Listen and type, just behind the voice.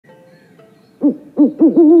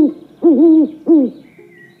You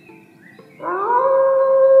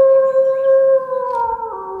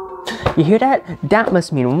hear that? That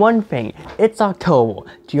must mean one thing. It's October.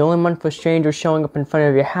 The only month where strangers showing up in front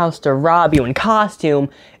of your house to rob you in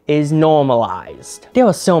costume is normalized. There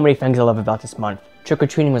are so many things I love about this month.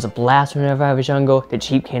 Trick-or-treating was a blast whenever I was younger, the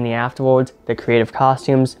cheap candy afterwards, the creative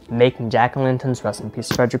costumes, making jack-o'-lanterns, rest in peace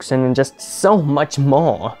Fredrickson, and just so much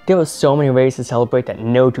more. There are so many ways to celebrate that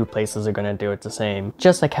no two places are gonna do it the same.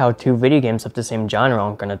 Just like how two video games of the same genre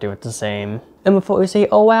aren't gonna do it the same. And before you say,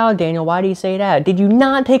 oh wow Daniel, why do you say that? Did you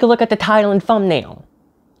not take a look at the title and thumbnail?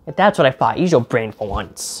 If that's what I thought, use your brain for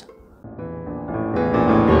once.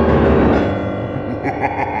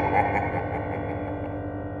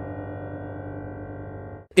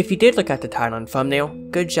 If you did look at the title and thumbnail,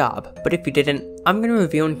 good job, but if you didn't, I'm going to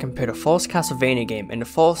review and compare the false Castlevania game and the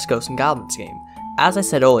false Ghosts and Goblins game. As I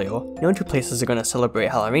said earlier, no two places are going to celebrate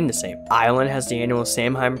Halloween the same. Ireland has the annual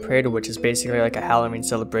Samhain Parade, which is basically like a Halloween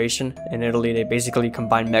celebration. In Italy, they basically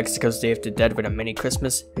combine Mexico's Day of the Dead with a mini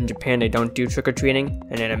Christmas. In Japan, they don't do trick-or-treating.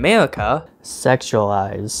 And in America,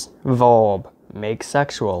 sexualize, verb, make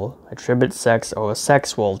sexual, attribute sex or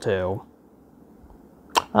sexual to.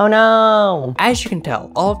 Oh no! As you can tell,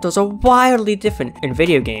 all of those are wildly different, and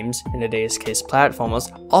video games, in today's case platformers,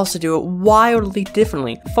 also do it wildly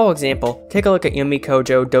differently. For example, take a look at Yumi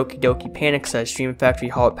Kojo, Doki Doki Panic / Dream Factory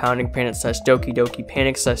Heart Pounding Panic / Doki Doki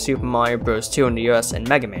Panic / Super Mario Bros. 2 in the US and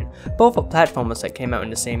Mega Man. Both are platformers that came out in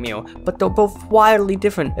the same year, but they're both wildly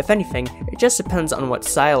different. If anything, it just depends on what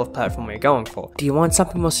style of platformer you're going for. Do you want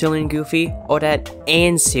something more silly and goofy, or that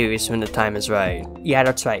and serious when the time is right? Yeah,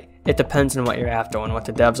 that's right. It depends on what you're after and what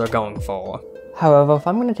the devs are going for. However, if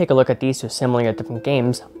I'm going to take a look at these two similar yet different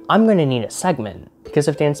games, I'm going to need a segment. Because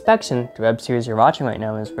if Danspection, the web series you're watching right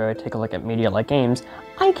now, is where I take a look at media like games,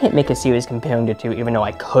 I can't make a series comparing the two even though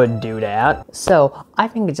I could do that. So, I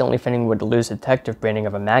think it's only fitting with the loose detective branding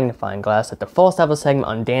of a magnifying glass that the first ever segment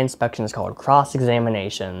on Danspection is called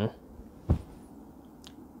Cross-Examination.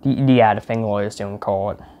 Yeah, the thing lawyers do in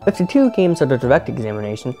court. If the two games are the direct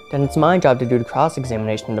examination, then it's my job to do the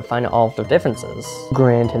cross-examination to find out all of their differences.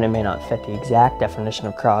 Granted, it may not fit the exact definition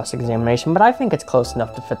of cross-examination, but I think it's close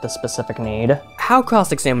enough to fit the specific need. How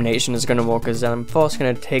cross-examination is going to work is that I'm first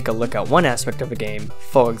going to take a look at one aspect of a game,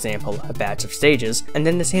 for example, a batch of stages, and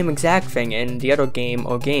then the same exact thing in the other game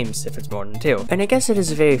or games if it's more than two. And I guess it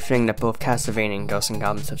is very fitting that both Castlevania and Ghosts and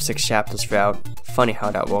Goblins have 6 chapters throughout. Funny how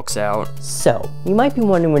that works out. So, you might be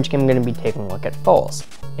wondering which game I'm going to be taking a look at first.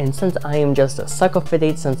 And since I am just a sucker for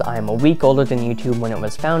dates since I am a week older than YouTube when it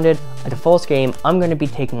was founded, the first game I'm going to be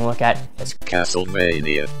taking a look at is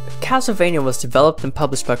Castlevania. Castlevania was developed and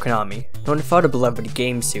published by Konami, known for other beloved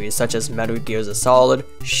game series such as Metal Gear Solid,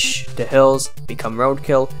 Shh, The Hills, Become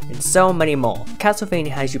Roadkill, and so many more. Castlevania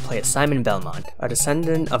has you play as Simon Belmont, a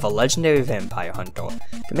descendant of a legendary vampire hunter.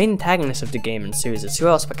 The main antagonist of the game and series is who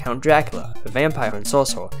else but Count Dracula, a vampire and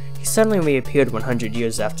sorcerer. He suddenly reappeared 100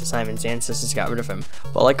 years after Simon's ancestors got rid of him,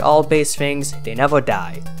 but like all base things, they never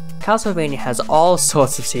die. Castlevania has all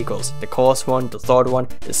sorts of sequels, the course one, the third one,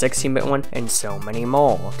 the 16-bit one, and so many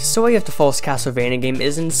more. The story of the first Castlevania game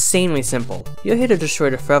is insanely simple. You're here to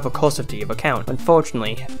destroy the forever curse of the evil Count.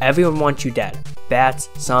 Unfortunately, everyone wants you dead. Bats,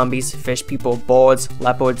 zombies, fish people, birds,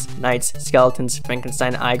 leopards, knights, skeletons,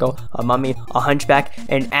 Frankenstein, Igor, a mummy, a hunchback,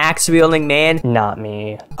 an axe-wielding man, not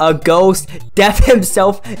me, a ghost, Death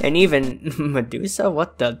himself, and even Medusa?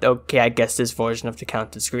 What the? Okay, I guess this version of the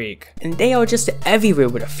Count is Greek. And they are just everywhere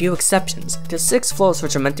with a few exceptions. There's 6 floors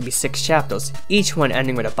which are meant to be 6 chapters, each one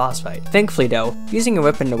ending with a boss fight. Thankfully though, using a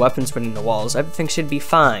whip and the weapons within the walls, everything should be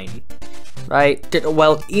fine. Right?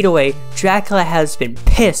 Well, either way, Dracula has been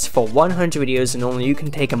pissed for 100 years and only you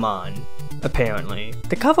can take him on. Apparently.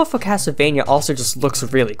 The cover for Castlevania also just looks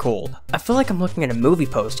really cool. I feel like I'm looking at a movie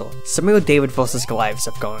poster. Some real David vs. Goliath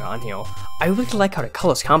stuff going on here. I really like how the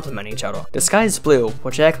colors complement each other. The sky is blue,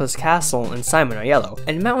 while Dracula's castle and Simon are yellow,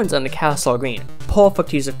 and the mountains on the castle are green.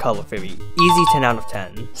 Perfect use of color theory. Easy 10 out of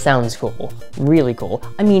 10. Sounds cool. Really cool.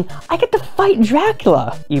 I mean, I get to fight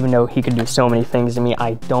Dracula! Even though he could do so many things to me,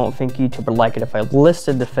 I don't think YouTube would like it if I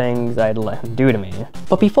listed the things I'd let him do to me.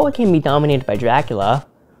 But before I can be dominated by Dracula,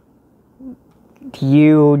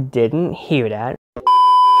 you didn't hear that.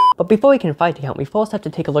 But before we can fight the Count, we first have to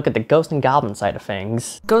take a look at the Ghosts and Goblins side of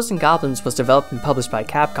things. Ghosts and Goblins was developed and published by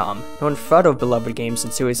Capcom, known for other beloved games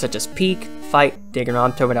in series such as Peak, Fight,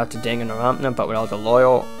 Danganronpa without the Danganronpa but without the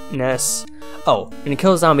loyalness. Oh, and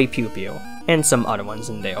Kill Zombie Pew Pew. and some other ones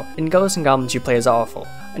in there. In Ghosts and Goblins you play as Auther,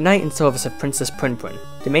 a knight in service of Princess Prin Prin.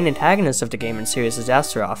 The main antagonist of the game and series is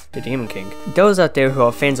Astaroth, the Demon King. Those out there who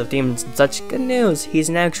are fans of demons and such, good news, he's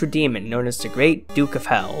an actual demon known as the Great Duke of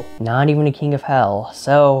Hell. Not even a king of hell,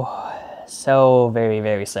 so very,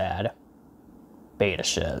 very sad. Beta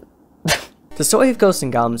shit. The story of Ghosts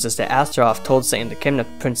and Goblins is that Astaroth told Satan to kidnap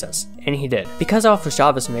the princess, and he did. Because Arthur's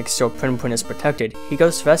job is to make sure Prin Prin is protected, he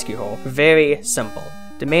goes to rescue her. Very simple.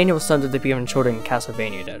 The manual sons of the Beaver and Children in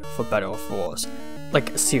Castlevania did, for better or for worse.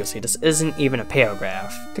 Like, seriously, this isn't even a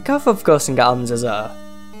paragraph. The cover of Ghosts and Goblins is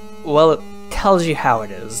well, it tells you how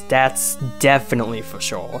it is, that's definitely for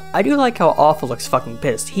sure. I do like how Arthur looks fucking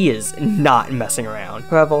pissed, he is not messing around.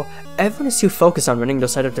 However, everyone is too focused on running their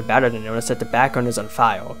side of the battle to notice that the background is on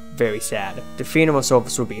fire. Very sad. The funeral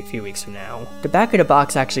service will be a few weeks from now. The back of the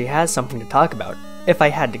box actually has something to talk about. If I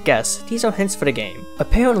had to guess, these are hints for the game.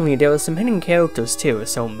 Apparently there are some hidden characters too,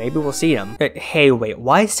 so maybe we'll see them. Hey wait,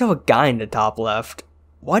 why is there a guy in the top left?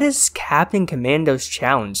 What is Captain Commando's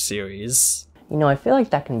Challenge series? You know, I feel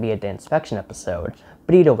like that can be a Danspection episode.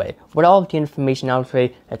 But either way, with all of the information out of the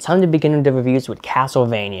way, it's time to begin the reviews with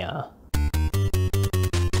Castlevania.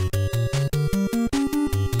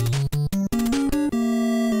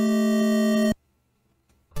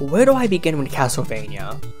 Where do I begin with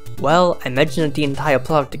Castlevania? Well, I mentioned that the entire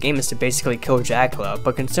plot of the game is to basically kill Dracula,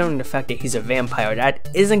 but considering the fact that he's a vampire, that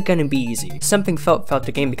isn't gonna be easy. Something felt throughout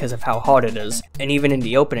the game because of how hard it is, and even in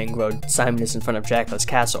the opening where Simon is in front of Dracula's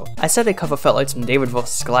castle. I said the cover felt like some David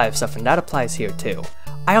vs. Goliath stuff, and that applies here too.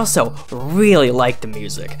 I also really like the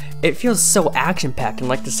music. It feels so action-packed and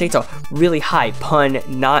like the stakes are really high, pun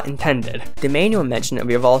not intended. The manual mentioned that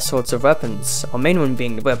we have all sorts of weapons, our main one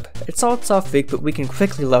being the whip. It starts off weak, but we can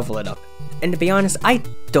quickly level it up. And to be honest, I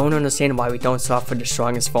don't understand why we don't start with the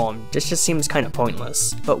strongest form, this just seems kinda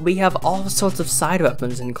pointless. But we have all sorts of side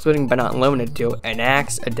weapons, including but not limited to an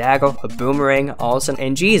axe, a dagger, a boomerang, arson,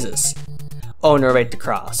 and Jesus. Oh, narrate the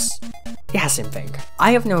cross. Yeah, same thing.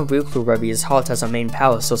 I have no real clue where his heart has our main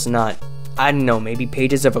power, so it's not, I don't know, maybe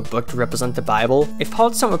pages of a book to represent the Bible? If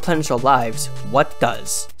hearts don't replenish our lives, what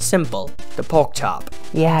does? Simple. The pork chop.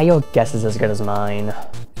 Yeah, your guess is as good as mine.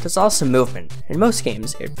 There's also movement. In most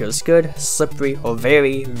games, it feels good, slippery, or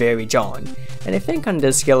very, very jarring. And I think on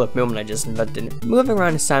this scale of movement I just invented, moving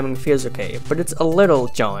around and timing feels okay, but it's a little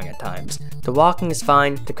jarring at times. The walking is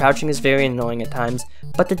fine, the crouching is very annoying at times,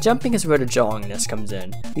 but the jumping is where the jarringness comes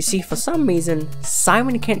in. You see, for some reason,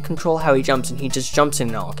 Simon can't control how he jumps and he just jumps in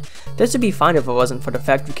an arc. This would be fine if it wasn't for the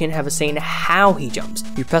fact you can't have a say in how he jumps.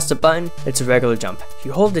 You press the button, it's a regular jump.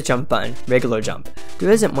 You hold the jump button, regular jump.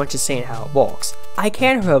 There isn't much to say in how it works. I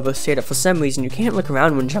can, however, say that for some reason you can't look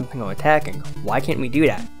around when jumping or attacking. Why can't we do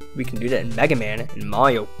that? We can do that in Mega Man, and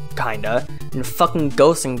Mario, kinda. In fucking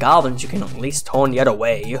Ghosts and Goblins you can at least turn the other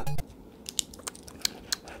way.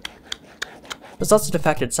 There's also the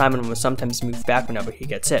fact that Simon will sometimes move back whenever he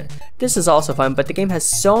gets hit. This is also fun, but the game has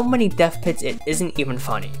so many death pits it isn't even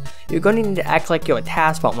funny. You're going to need to act like you're a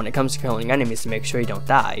taskbot when it comes to killing enemies to make sure you don't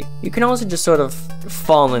die. You can also just sort of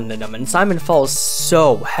fall into them, and Simon falls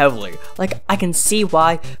so heavily. Like, I can see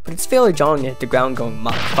why, but it's fairly jarring to hit the ground going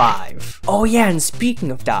Mach 5. Oh yeah, and speaking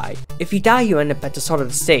of die, if you die you end up at the start of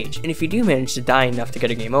the stage, and if you do manage to die enough to get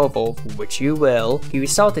a game over, which you will, you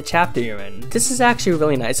restart the chapter you're in. This is actually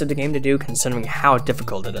really nice of the game to do considering how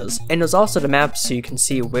difficult it is. And there's also the map so you can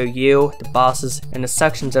see where you, the bosses, and the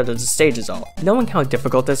sections of the stages are. Knowing how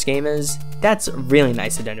difficult this game is, that's really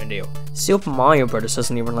nice of them to do. Super Mario Bros.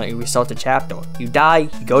 Doesn't even let you restart the chapter. You die,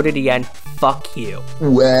 you go to the end, fuck you.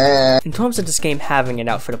 In terms of this game having it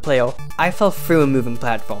out for the player, I fell through a moving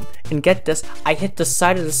platform, and get this, I hit the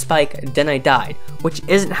side of the spike, then I died, which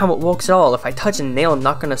isn't how it works at all. If I touch a nail, I'm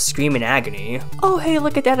not gonna scream in agony. Oh hey,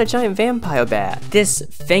 look at that, a giant vampire bat. This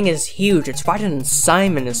thing is huge, it's wider than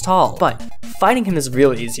Simon is tall, but fighting him is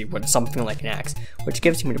really easy with something like an axe, which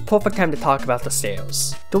gives me the perfect time to talk about the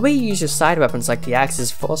stairs. The way you use your side weapons like the axe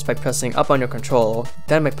is first by pressing up on your controller,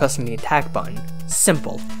 then by pressing the attack button.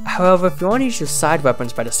 Simple. However, if you want to use your side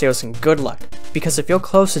weapons by the stairs, then good luck, because if you're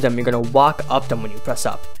close to them, you're going to walk up them when you press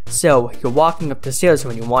up. So, you're walking up the stairs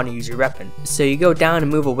when you want to use your weapon. So you go down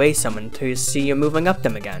and move away some until you see you're moving up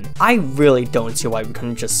them again. I really don't see why we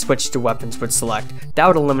couldn't just switch to weapons with select. That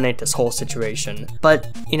would eliminate this whole situation.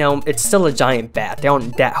 But, you know, it's still a giant bat. They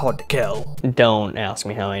aren't that hard to kill. Don't ask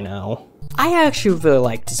me how I know. I actually really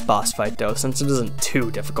like this boss fight though, since it isn't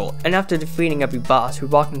too difficult, and after defeating every boss, we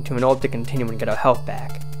walk into an orb to continue and get our health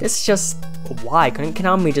back. It's just, why? Couldn't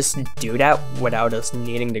Konami just do that without us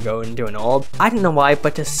needing to go into an orb? I don't know why,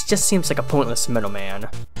 but this just seems like a pointless middleman.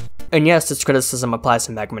 And yes, this criticism applies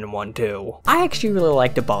to Mega Man 1 too. I actually really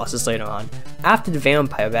like the bosses later on. After the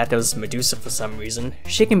vampire battles Medusa for some reason,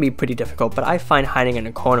 she can be pretty difficult, but I find hiding in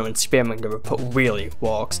a corner and spamming the report really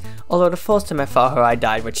works. Although the first time I fought her I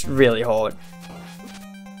died, which really hurt.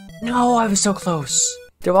 No, I was so close.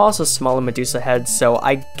 There are also smaller Medusa heads, so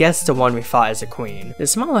I guess the one we fought is a queen. The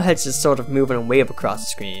smaller heads just sort of move and wave across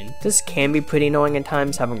the screen. This can be pretty annoying at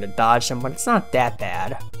times, having to dodge them, but it's not that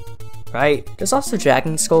bad. Right? There's also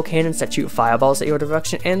dragon skull cannons that shoot fireballs at your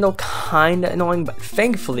direction, and they're kinda annoying, but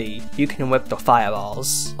thankfully, you can whip the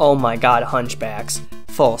fireballs. Oh my god, hunchbacks.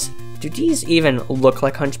 False. Do these even look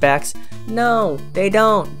like hunchbacks? No, they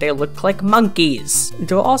don't. They look like monkeys.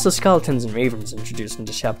 There are also skeletons and ravens introduced in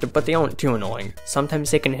this chapter, but they aren't too annoying. Sometimes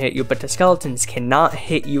they can hit you, but the skeletons cannot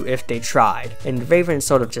hit you if they tried, and the ravens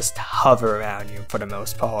sort of just hover around you for the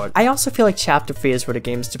most part. I also feel like chapter 3 is where the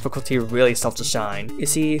game's difficulty really starts to shine. You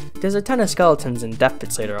see, there's a ton of skeletons and death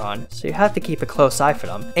pits later on, so you have to keep a close eye for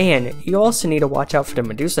them. And you also need to watch out for the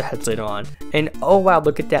Medusa heads later on. And oh wow,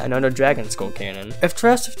 look at that, another dragon skull cannon. If the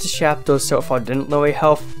rest of the chapters so far didn't lower your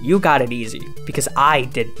health, you got it easy. Because I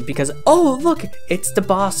didn't. Because, oh look, it's the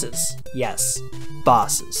bosses. Yes,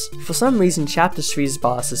 bosses. For some reason, chapter 3's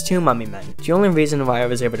boss is 2 mummy men. The only reason why I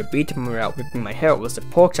was able to beat them without ripping my hair was the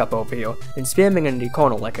pork chop over here and spamming in the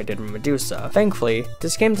corner like I did with Medusa. Thankfully,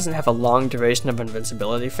 this game doesn't have a long duration of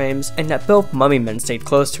invincibility frames, and that both mummy men stayed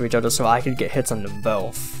close to each other so I could get hits on them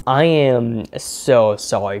both. I am so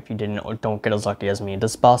sorry if you didn't or don't get as lucky as me.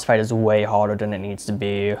 This boss fight is way harder than it needs to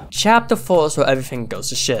be. Chapter 4 is where everything goes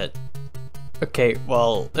to shit. Okay,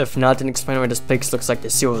 well, if not, then explain why this place looks like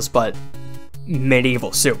the sewers, but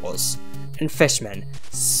medieval sewers. And fishmen.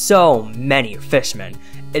 So many fishmen.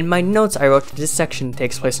 In my notes, I wrote that this section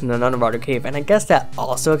takes place in an underwater cave, and I guess that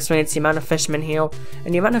also explains the amount of fishmen here,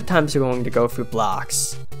 and the amount of times you're going to go through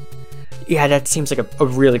blocks. Yeah, that seems like a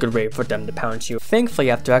really good way for them to pounce you.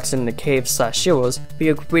 Thankfully, after exiting the cave/sewers, we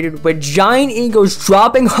are greeted with giant eagles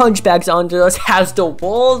dropping hunchbacks onto us. Has the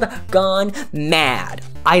world gone mad?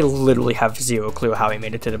 I literally have zero clue how I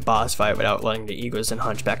made it to the boss fight without letting the eagles and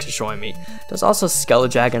hunchbacks destroy me. There's also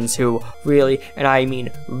skeleton dragons who really, and I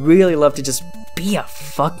mean really, love to just be a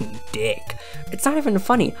fucking dick. It's not even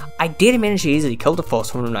funny. I did manage to easily kill the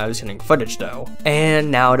first one when I was getting footage though.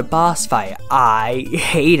 And now the boss fight. I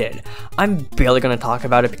hate it. I'm barely gonna talk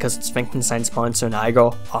about it because it's Frankenstein's monster and I go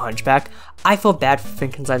a hunchback. I feel bad for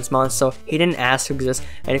Frankenstein's monster. He didn't ask to exist,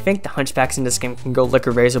 and I think the hunchbacks in this game can go lick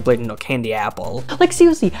a razor blade into a candy apple. Like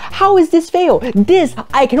seriously, how is this fail? This,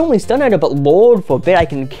 I can only stun at it, but Lord forbid I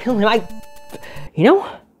can kill him. You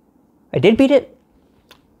know, I did beat it.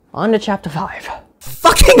 On to chapter 5.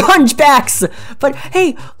 Fucking hunchbacks! But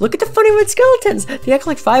hey, look at the funny red skeletons! They act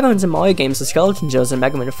like 5 in Mario games with skeleton jaws in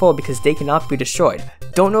Mega Man 4 because they cannot be destroyed.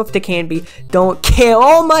 Don't know if they can be, don't care.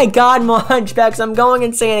 Oh my god, more hunchbacks, I'm going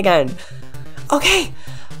insane again. Okay,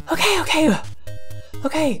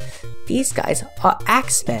 these guys are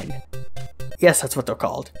axemen. Yes, that's what they're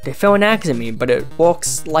called. They throw an axe at me, but it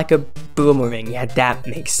works like a boomerang. Yeah, that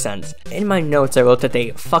makes sense. In my notes, I wrote that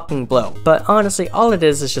they fucking blow. But honestly, all it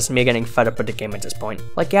is just me getting fed up with the game at this point.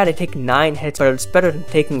 Like, yeah, they take 9 hits, but it's better than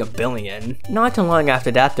taking 1 billion. Not too long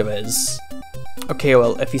after that, there is. Okay,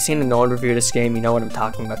 well, if you've seen an old review of this game, you know what I'm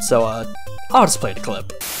talking about, so, I'll just play the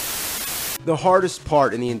clip. The hardest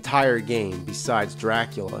part in the entire game, besides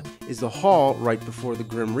Dracula, is the hall right before the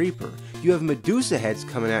Grim Reaper. You have Medusa heads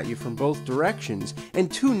coming at you from both directions,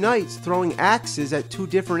 and 2 knights throwing axes at 2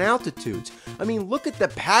 different altitudes. I mean, look at the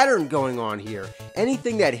pattern going on here.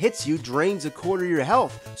 Anything that hits you drains 1/4 your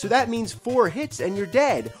health, so that means 4 hits and you're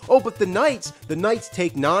dead. Oh, but the knights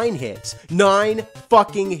take 9 hits. 9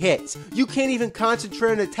 fucking hits. You can't even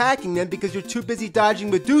concentrate on attacking them because you're too busy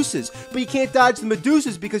dodging Medusas. But you can't dodge the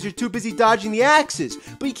Medusas because you're too busy dodging the axes.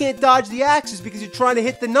 But you can't dodge the axes because you're trying to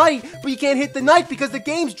hit the knight. But you can't hit the knight because the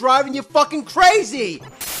game's driving you fucking crazy!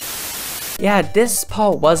 Yeah, this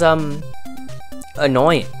part was,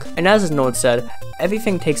 annoying. And as his note said,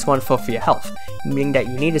 everything takes 1/4 of your health, meaning that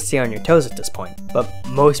you need to stay on your toes at this point. But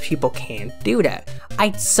most people can't do that.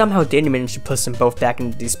 I somehow did manage to push them both back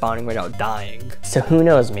into despawning without dying. So who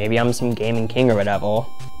knows, maybe I'm some gaming king or whatever.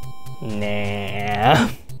 Nah.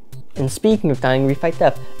 And speaking of dying, refight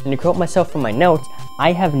death, and to quote myself from my notes,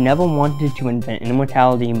 I have never wanted to invent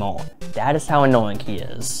immortality more. That is how annoying he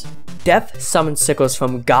is. Death summons sickles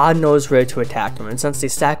from God knows where to attack them, and since they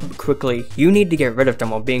stack up quickly, you need to get rid of them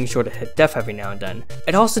while being sure to hit death every now and then.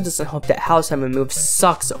 It also doesn't help that how Simon moves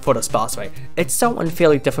sucks for this boss fight. It's so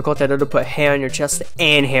unfairly difficult that it'll put hair on your chest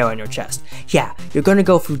and hair on your chest. Yeah, you're gonna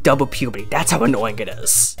go through double puberty, that's how annoying it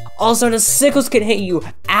is. Also, the sickles can hit you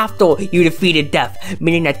after you defeated death,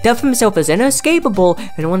 meaning that death himself is inescapable,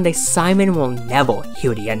 and one day Simon will never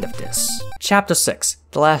hear the end of this. Chapter 6,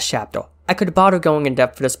 the last chapter. I could bother going in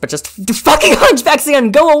depth for this, but just fucking Hunchbacks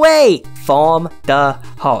again, go away! Farm the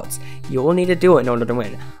hearts. You will need to do it in order to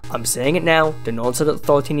win. I'm saying it now, the Nords said it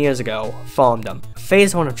 13 years ago, farm them.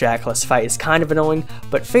 Phase 1 of Dracula's fight is kind of annoying,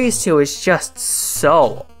 but Phase 2 is just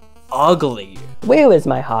so ugly. Where is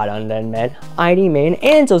my heart on then, man? ID man,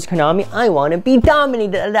 Anzo's Konami, I wanna be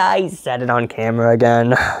dominated. I said it on camera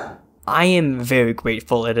again. I am very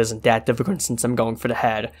grateful it isn't that difficult since I'm going for the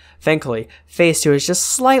head. Thankfully, Phase 2 is just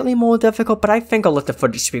slightly more difficult, but I think I'll let the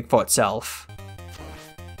footage speak for itself.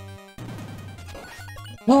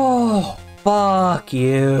 Oh, fuck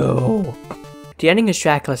you. The ending is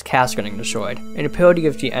Dracula's castle getting destroyed, and a parody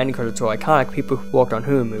of the end credits where iconic people who worked on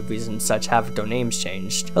Who movies and such have their names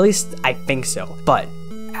changed. At least, I think so. But,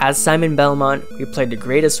 as Simon Belmont, we played the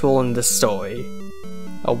greatest role in this story.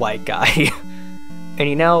 A white guy. And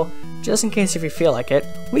you know, just in case if you feel like it,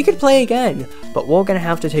 we could play again, but we're gonna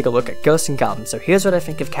have to take a look at Ghosts and Goblins, so here's what I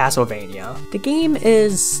think of Castlevania. The game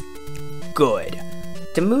is good.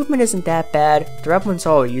 The movement isn't that bad, the weapons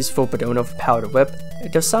are useful but don't overpower the whip.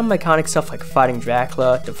 There's some iconic stuff like fighting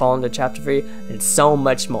Dracula, the Fall into Chapter 3, and so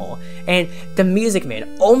much more. And the music,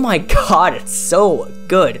 man, oh my god, it's so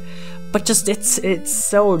good. But just, it's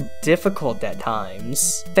so difficult at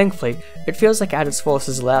times. Thankfully, it feels like at its fullest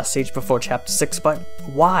is the last stage before Chapter 6, but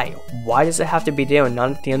why? Why does it have to be there and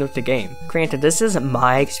not at the end of the game? Granted, this isn't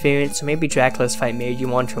my experience, so maybe Dracula's fight made you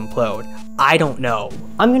want to implode. I don't know.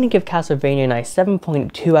 I'm gonna give Castlevania a nice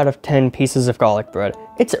 7.2 out of 10 pieces of garlic bread.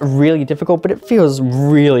 It's really difficult, but it feels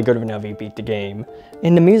really good whenever you beat the game.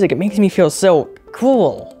 And the music, it makes me feel so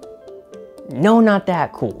cool. No, not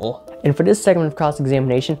that cool. And for this segment of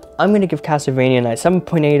cross-examination, I'm going to give Castlevania a nice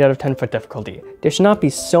 7.8 out of 10 for difficulty. There should not be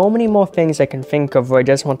so many more things I can think of where I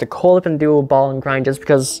just want to call up and do a ball and grind just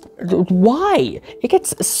because... Why? It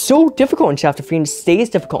gets so difficult in Chapter 3 and stays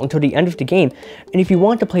difficult until the end of the game. And if you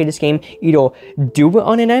want to play this game, either do it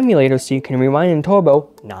on an emulator so you can rewind in turbo,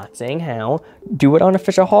 not saying how, do it on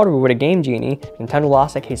official hardware with a Game Genie, Nintendo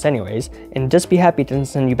lost that case anyways, and just be happy it doesn't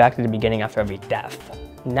send you back to the beginning after every death.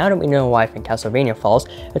 Now that we know why I think Castlevania falls,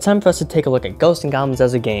 it's time for us to take a look at Ghosts and Goblins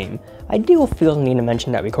as a game. I do feel the need to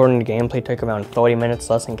mention that recording the gameplay took around 30 minutes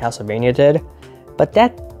less than Castlevania did, but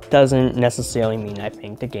that doesn't necessarily mean I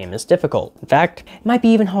think the game is difficult. In fact, it might be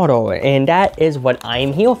even harder, and that is what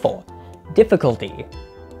I'm here for. Difficulty.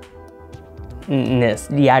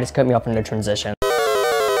 Yeah, just cut me off in the transition.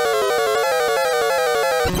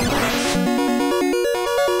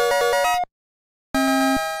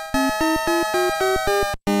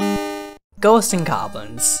 Ghosts and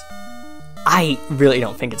Goblins. I really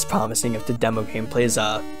don't think it's promising if the demo gameplay is,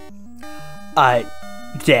 that.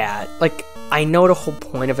 Like, I know the whole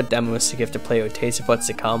point of a demo is to give the player a taste of what's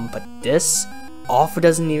to come, but this Auther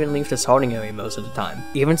doesn't even leave the starting area most of the time.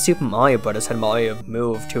 Even Super Mario Bros. Had Mario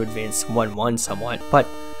move to advance 1-1 somewhat, but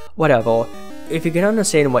whatever. If you can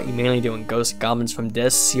understand what you mainly do in Ghosts and Goblins from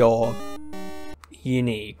this, you're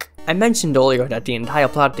unique. I mentioned earlier that the entire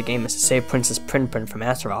plot of the game is to save Princess Prin Prin from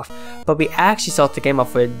Astaroth, but we actually start the game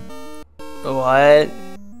off with... What?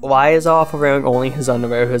 Why is Auther wearing only his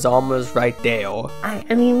underwear? His arm was right there. I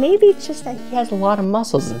mean, maybe it's just that he has a lot of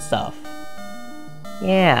muscles and stuff.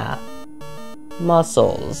 Yeah.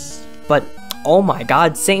 Muscles. But, oh my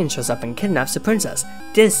god, Satan shows up and kidnaps the princess.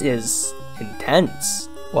 This is... intense.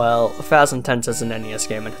 Well, for as intense as an NES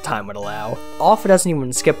game at the time would allow. Auther doesn't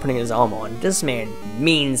even skip putting his arm on. This man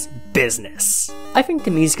means business. I think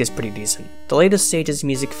the music is pretty decent. The later stages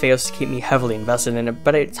music fails to keep me heavily invested in it,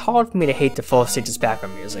 but it's hard for me to hate the first stage's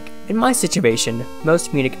background music. In my situation,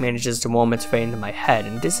 most music manages to warm its way into my head,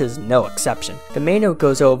 and this is no exception. The main note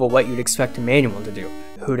goes over what you'd expect a manual to do.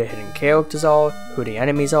 Who the hidden characters are, who the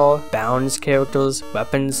enemies are, bounds characters,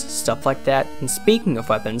 weapons, stuff like that. And speaking of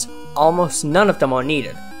weapons, almost none of them are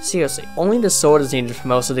needed. Seriously, only the sword is needed for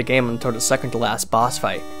most of the game until the second to last boss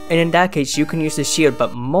fight, and in that case you can use the shield,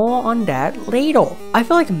 but more on that later. I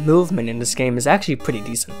feel like movement in this game is actually pretty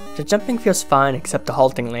decent. The jumping feels fine except the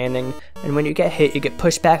halting landing, and when you get hit you get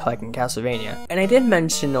pushed back like in Castlevania. And I did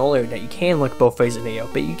mention earlier that you can look both ways in here,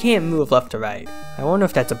 but you can't move left or right. I wonder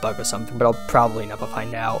if that's a bug or something, but I'll probably never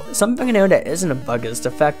find out. Something I know that isn't a bug is the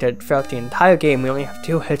fact that throughout the entire game we only have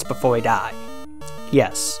 2 hits before we die.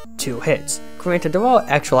 Yes, 2 hits. Granted, there are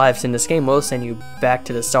extra lives in this game will send you back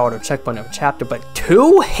to the start or checkpoint of a chapter, but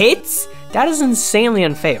 2 hits? That is insanely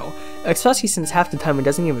unfair. Especially since half the time it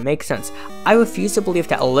doesn't even make sense. I refuse to believe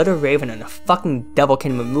that a little raven and a fucking devil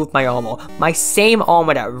can remove my armor, my same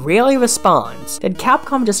armor that rarely responds. Did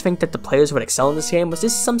Capcom just think that the players would excel in this game? Was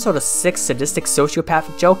this some sort of sick, sadistic,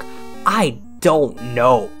 sociopathic joke? I don't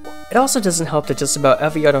know. It also doesn't help that just about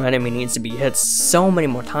every other enemy needs to be hit so many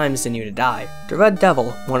more times than you to die. The Red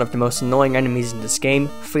Devil, one of the most annoying enemies in this game,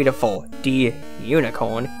 free to fall, the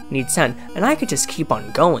Unicorn, needs 10, and I could just keep on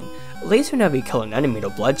going. At least whenever you kill an enemy, the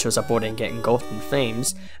blood shows up or they get engulfed in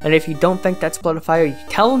flames, and if you don't think that's blood of fire,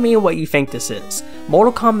 tell me what you think this is.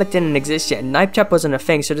 Mortal Kombat didn't exist yet, and Knife Chop wasn't a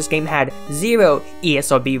thing, so this game had 0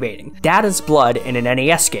 ESRB rating. That is blood in an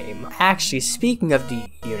NES game. Actually, speaking of the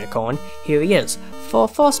Unicorn, here he is. For a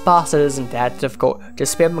first boss, it isn't that difficult.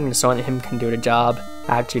 Just spamming the sword and him can do the job.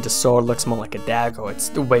 Actually, the sword looks more like a dagger. It's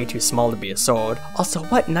way too small to be a sword. Also,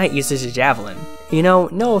 what knight uses a javelin? You know,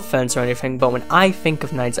 no offense or anything, but when I think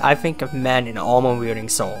of knights, I think of men in armor wielding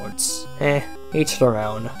swords. Each their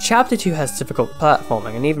own. Chapter 2 has difficult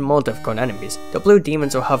platforming and even more difficult enemies. The blue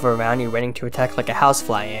demons will hover around you waiting to attack like a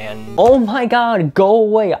housefly and— oh my god, go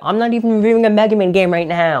away! I'm not even reviewing a Mega Man game right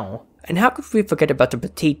now! And how could we forget about the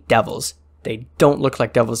petite devils? They don't look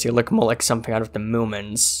like devils, they look more like something out of the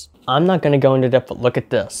Moongrains. I'm not gonna go into depth, but look at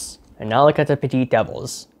this. And now look at the petite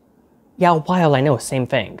devils. Yeah, while I know, same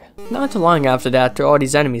thing. Not too long after that, there are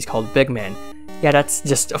these enemies called Big Men. Yeah, that's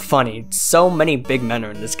just funny. So many big men are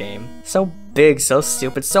in this game. So big, so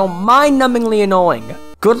stupid, so mind-numbingly annoying.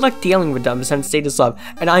 Good luck dealing with them since they just love,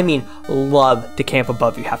 and I mean love, to camp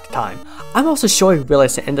above you half the time. I'm also sure you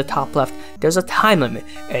realize that in the top left, there's a time limit,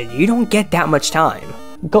 and you don't get that much time.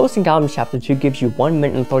 Ghosts and Goblins Chapter 2 gives you 1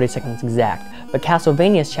 minute and 30 seconds exact, but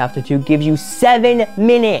Castlevania's Chapter 2 gives you 7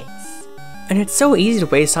 minutes! And it's so easy to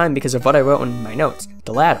waste time because of what I wrote in my notes,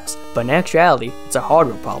 the ladders, but in actuality, it's a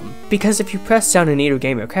hardware problem. Because if you press down and either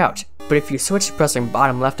game or crouch, but if you switch to pressing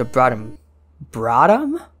bottom left or bottom...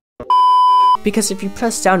 Because if you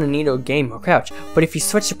press down and either game or crouch, but if you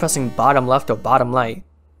switch to pressing bottom left or bottom light...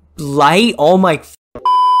 Oh my...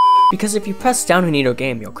 Because if you press down in either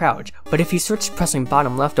game, you'll crouch, but if you switch to pressing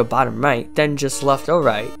bottom left or bottom right, then just left or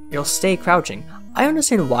right, you'll stay crouching. I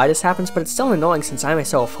understand why this happens, but it's still annoying since I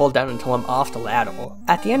myself hold down until I'm off the ladder.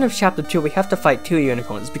 At the end of Chapter 2, we have to fight 2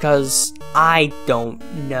 unicorns because I don't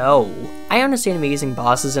know. I understand amazing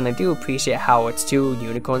bosses and I do appreciate how it's 2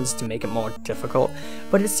 unicorns to make it more difficult,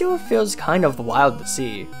 but it still feels kind of wild to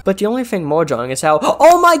see. But the only thing more jarring is how—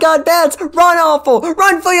 oh my god, bats! Run, awful!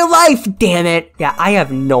 Run for your life! Damn it! Yeah, I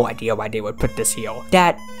have no idea why they would put this here.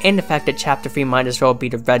 That, and the fact that Chapter 3 might as well be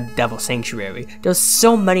the Red Devil Sanctuary. There's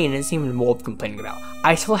so many and it's even worth complaining about.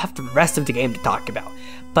 I still have the rest of the game to talk about.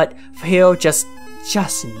 But for here, just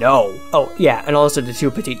no. Oh yeah, and also the 2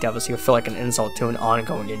 petite devils here feel like an insult to an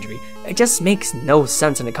ongoing injury. It just makes no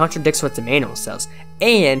sense and it contradicts what the manual says.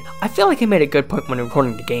 And I feel like I made a good point when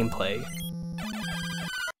recording the gameplay.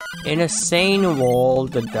 In a sane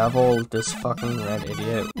world, the devil, this fucking red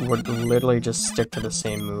idiot, would literally just stick to the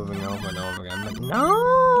same move over and over again. But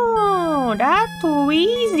no, that's too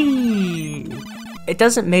easy. It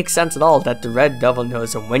doesn't make sense at all that the Red Devil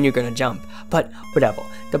knows when you're gonna jump, but whatever.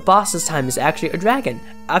 The boss's time is actually a dragon.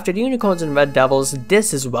 After the unicorns and Red Devils,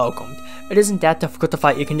 this is welcomed. It isn't that difficult to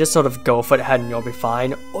fight, you can just sort of go for the head and you'll be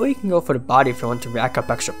fine, or you can go for the body if you want to rack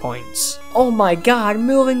up extra points. Oh my god,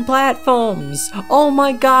 moving platforms! Oh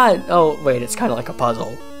my god! Oh wait, it's kinda like a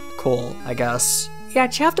puzzle. Cool, I guess. Yeah,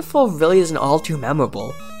 Chapter 4 really isn't all too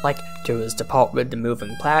memorable. Like, there was the part with the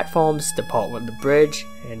moving platforms, the part with the bridge,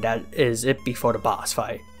 and that is it before the boss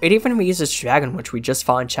fight. It even reuses Dragon, which we just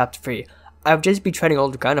fought in Chapter 3. I would just be treading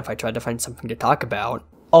old ground if I tried to find something to talk about.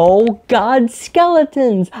 Oh god,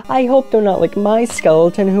 skeletons! I hope they're not like my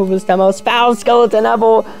skeleton, who was the most foul skeleton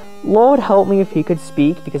ever! Lord help me if he could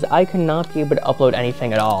speak, because I could not be able to upload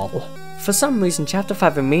anything at all. For some reason, Chapter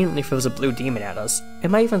 5 immediately throws a blue demon at us.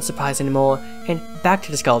 Am I even surprised anymore? And back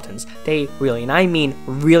to the skeletons. They really, and I mean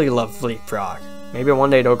really love Leapfrog. Maybe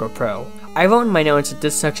one day they'll go pro. I wrote in my notes that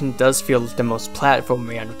this section does feel the most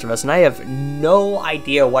platformy out of the rest, and I have no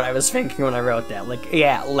idea what I was thinking when I wrote that. Like,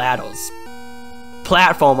 yeah, ladders.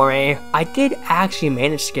 Platformer, eh? I did actually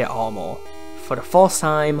manage to get armor. For the first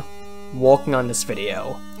time, working on this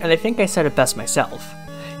video. And I think I said it best myself.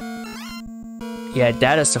 Yeah,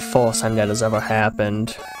 that is the first time that has ever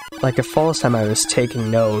happened. Like, the first time I was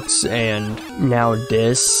taking notes, and now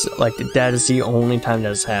this, like, that is the only time that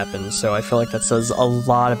has happened, so I feel like that says a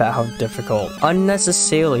lot about how difficult,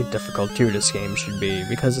 unnecessarily difficult too, this game should be,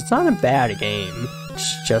 because it's not a bad game,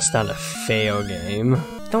 it's just not a fair game.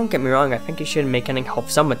 Don't get me wrong, I think you should make getting help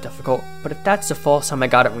somewhat difficult, but if that's the first time I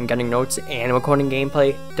got it when getting notes and recording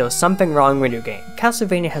gameplay, there's something wrong with your game.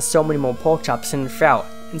 Castlevania has so many more pork chops in throughout,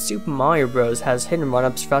 and Super Mario Bros. Has hidden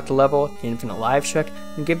run-ups throughout the level, the infinite lives trick,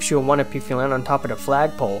 and gives you a 1-up if you land on top of the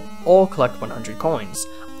flagpole, or collect 100 coins.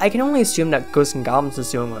 I can only assume that Ghosts and Goblins is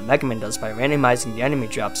doing what Mega Man does by randomizing the enemy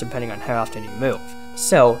drops depending on how often you move.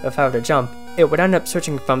 So, if I were to jump, it would end up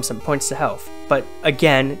switching from some points to health. But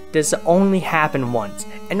again, this only happened once,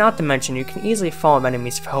 and not to mention you can easily farm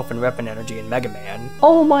enemies for health and weapon energy in Mega Man.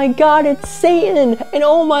 Oh my god, it's Satan! And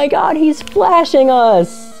oh my god, he's flashing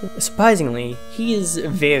us! Surprisingly, he is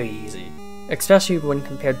very easy, especially when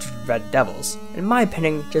compared to Red Devils. In my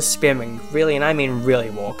opinion, just spamming really, and I mean really,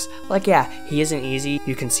 works. Like yeah, he isn't easy,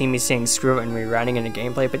 you can see me saying screw it and rewriting in the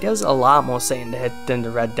gameplay, but there's a lot more Satan to hit than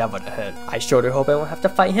the Red Devil to hit. I sure do hope I won't have to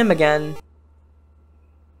fight him again.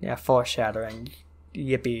 Yeah, foreshadowing.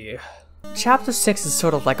 Yippee. Chapter 6 is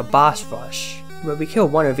sort of like a boss rush, where we kill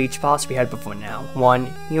one of each boss we had before now.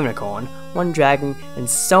 One unicorn, one dragon, and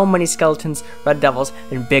so many skeletons, red devils,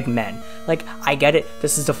 and big men. Like, I get it,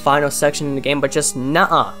 this is the final section in the game, but just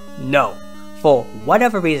nuh-uh, no. For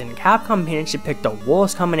whatever reason, Capcom managed to pick the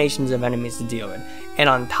worst combinations of enemies to deal with. And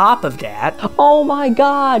on top of that, oh my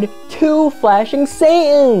god, 2 flashing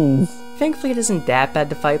Satans! Thankfully it isn't that bad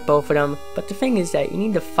to fight both of them, but the thing is that you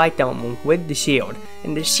need to fight them with the shield,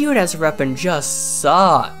 and the shield as a weapon just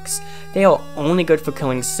sucks. They are only good for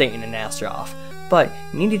killing Satan and Astaroth, but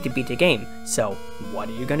you needed to beat the game, so what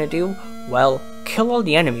are you gonna do? Well, kill all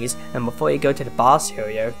the enemies, and before you go to the boss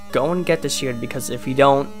area, go and get the shield, because if you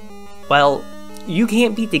don't, well, you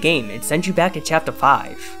can't beat the game. It sends you back to chapter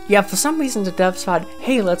 5. Yeah, for some reason the devs thought,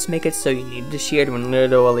 hey, let's make it so you need the shield when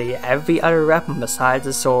literally every other weapon besides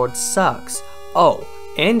the sword sucks. Oh,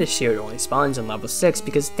 and the shield only spawns in level 6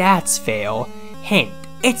 because that's fail. Hint,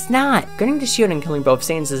 it's not! Getting the shield and killing both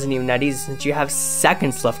Satans isn't even that easy since you have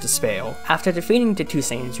seconds left to spare. After defeating the 2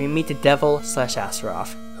 Satans, we meet the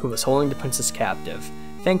devil/Astaroth, who was holding the princess captive.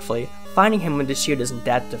 Thankfully, finding him with the shield isn't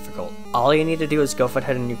that difficult. All you need to do is go for it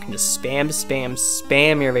and you can just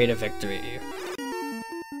spam your rate of victory.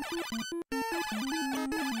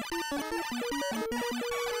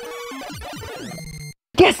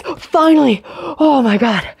 Yes! Finally! Oh my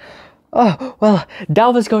god! Oh, well,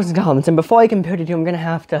 Dalvis Ghosts and Goblins, and before I compare the two, I'm gonna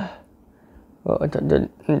have to...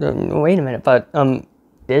 wait a minute, but,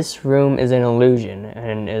 this room is an illusion,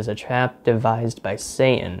 and is a trap devised by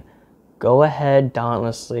Satan. Go ahead,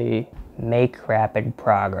 dauntlessly, make rapid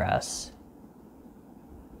progress.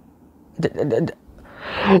 What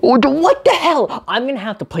the hell? I'm gonna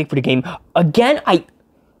have to play for the game again?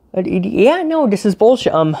 Yeah, no, this is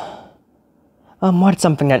bullshit. What's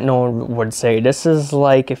something that no one would say? This is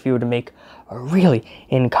like if you were to make a really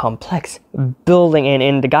complex building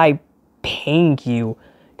and the guy paying you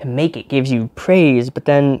to make it gives you praise, but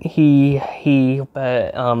then he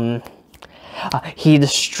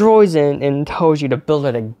destroys it and tells you to build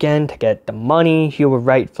it again to get the money he would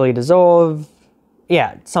rightfully deserve.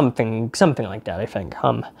 Yeah, something like that, I think.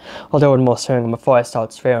 Although in more swearing, before I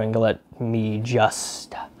start swearing, let me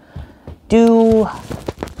just do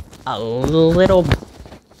a little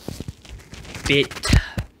bit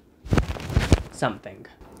something.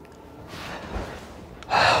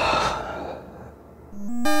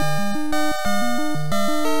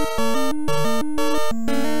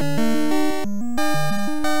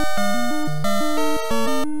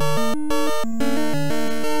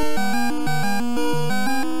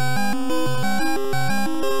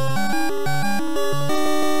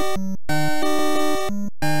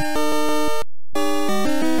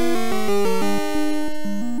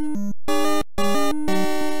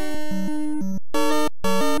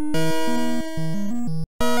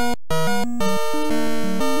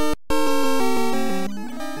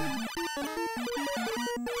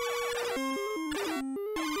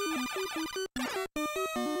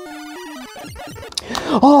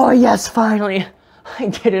 Oh yes, finally! I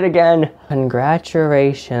did it again!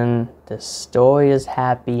 Congratulations, the story is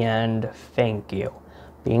happy and thank you.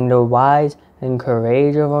 Being the wise and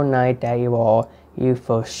courageous knight that you are, you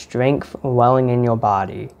feel strength welling in your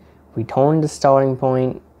body. Return to starting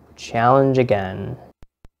point, challenge again.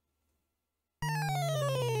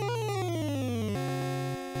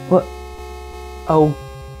 What?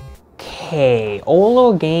 Okay, all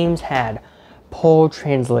our games had poor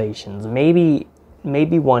translations.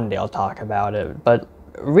 Maybe one day I'll talk about it, but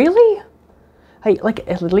really?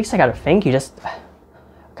 At least I gotta thank you, just...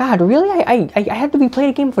 God, really? I had to replay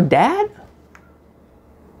the game for Dad?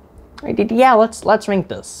 Yeah, let's rank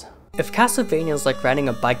this. If Castlevania is like riding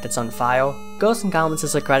a bike that's on fire, Ghosts and Goblins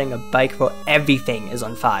is like riding a bike where everything is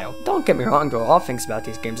on fire. Don't get me wrong, there are all things about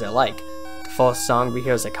these games I like. The first song we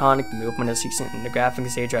hear is iconic, the movement is decent, and the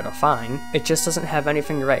graphics age are fine. It just doesn't have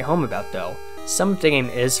anything to write home about though. Some of the game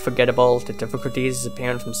is forgettable, the difficulties is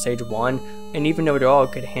apparent from stage 1, and even though there are a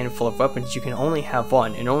good handful of weapons, you can only have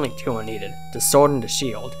one, and only two are needed, the sword and the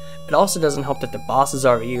shield. It also doesn't help that the bosses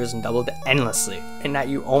are reused and doubled endlessly, and that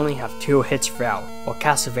you only have 2 hits throughout, while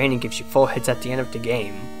Castlevania gives you 4 hits at the end of the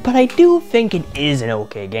game. But I do think it is an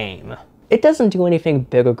okay game. It doesn't do anything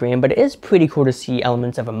big or grand, but it is pretty cool to see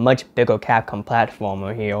elements of a much bigger Capcom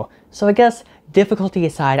platformer here. So I guess, difficulty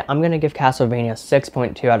aside, I'm gonna give Castlevania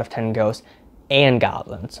 6.2 out of 10 ghosts and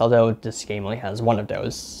goblins, although this game only has one of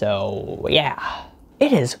those, so yeah.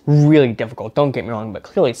 It is really difficult, don't get me wrong, but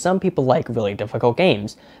clearly some people like really difficult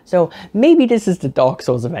games. So maybe this is the Dark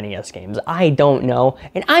Souls of NES games, I don't know,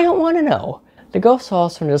 and I don't want to know. The ghosts are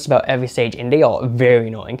also in just about every stage, and they are very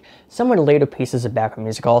annoying. Some of the later pieces of background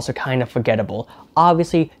music are also kind of forgettable.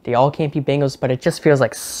 Obviously, they all can't be bangers, but it just feels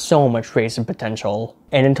like so much wasted potential.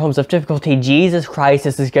 And in terms of difficulty, Jesus Christ,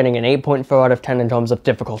 this is getting an 8.4 out of 10 in terms of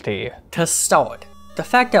difficulty. To start, the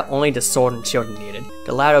fact that only the sword and shield are needed,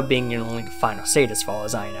 the latter being your only final state as far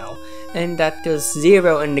as I know, and that there's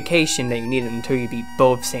zero indication that you need it until you beat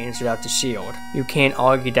both stages without the shield. You can't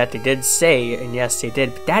argue that they did say, and yes they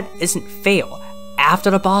did, but that isn't fair.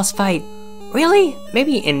 After the boss fight, really?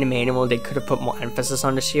 Maybe in the manual they could have put more emphasis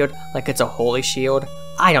on the shield, like it's a holy shield?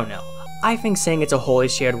 I don't know. I think saying it's a holy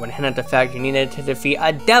shield would hint at the fact you needed to defeat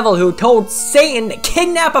a devil who told Satan to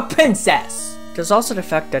kidnap a princess! There's also the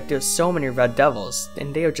fact that there's so many red devils,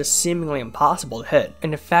 and they are just seemingly impossible to hit,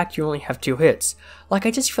 and the fact you only have 2 hits. Like,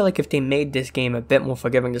 I just feel like if they made this game a bit more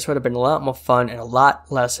forgiving, this would have been a lot more fun and a lot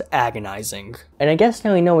less agonizing. And I guess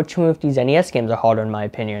now we know which one of these NES games are harder in my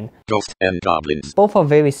opinion. Ghost and Goblins. Both are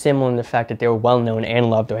very similar in the fact that they were well-known and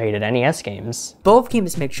loved or hated NES games. Both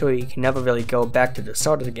games make sure you can never really go back to the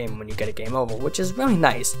start of the game when you get a game over, which is really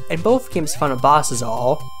nice, and both games' final bosses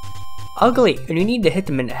are ugly, and you need to hit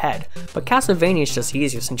them in the head, but Castlevania is just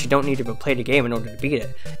easier since you don't need to replay the game in order to beat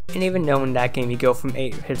it, and even though in that game you go from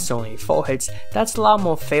 8 hits to only 4 hits, that's a lot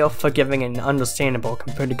more fair, forgiving, and understandable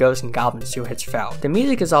compared to Ghosts and Goblins 2 hits throughout. The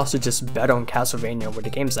music is also just better in Castlevania, with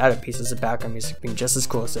the game's added pieces of background music being just as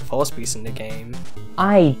cool as the first piece in the game.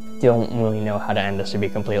 I don't really know how to end this, to be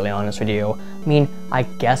completely honest with you. I mean, I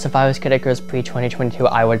guess if I was Criticus pre-2022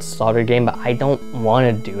 I would slaughter the game, but I don't want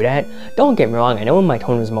to do that. Don't get me wrong, I know my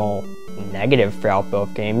tone was more negative throughout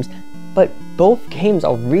both games, but both games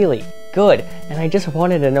are really good, and I just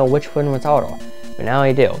wanted to know which one was harder. But now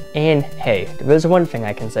I do. And hey, there is one thing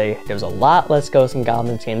I can say, there's a lot less Ghosts and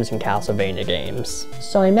Goblins games than Castlevania games.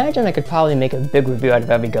 So I imagine I could probably make a big review out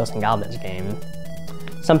of every Ghosts and Goblins game.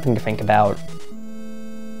 Something to think about.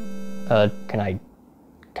 Can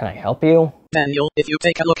I help you? Daniel, if you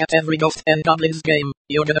take a look at every Ghost and Goblins game,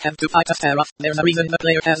 you're gonna have to fight Astaroth. There's a reason the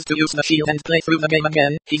player has to use the shield and play through the game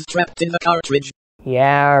again. He's trapped in the cartridge.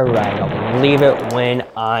 Yeah, right, I'll believe it when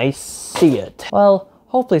I see it. Well,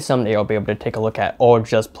 hopefully someday I'll be able to take a look at or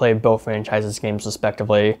just play both franchises' games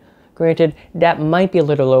respectively. Granted, that might be a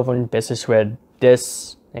little over in business with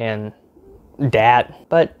this and that,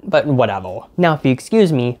 but whatever. Now, if you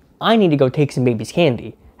excuse me, I need to go take some baby's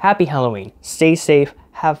candy. Happy Halloween, stay safe,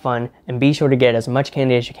 have fun, and be sure to get as much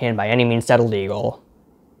candy as you can by any means that's illegal.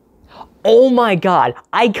 Oh my god,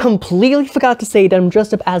 I completely forgot to say that I'm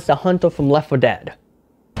dressed up as the Hunter from Left 4 Dead.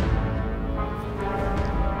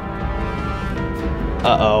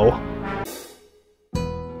 Uh-oh.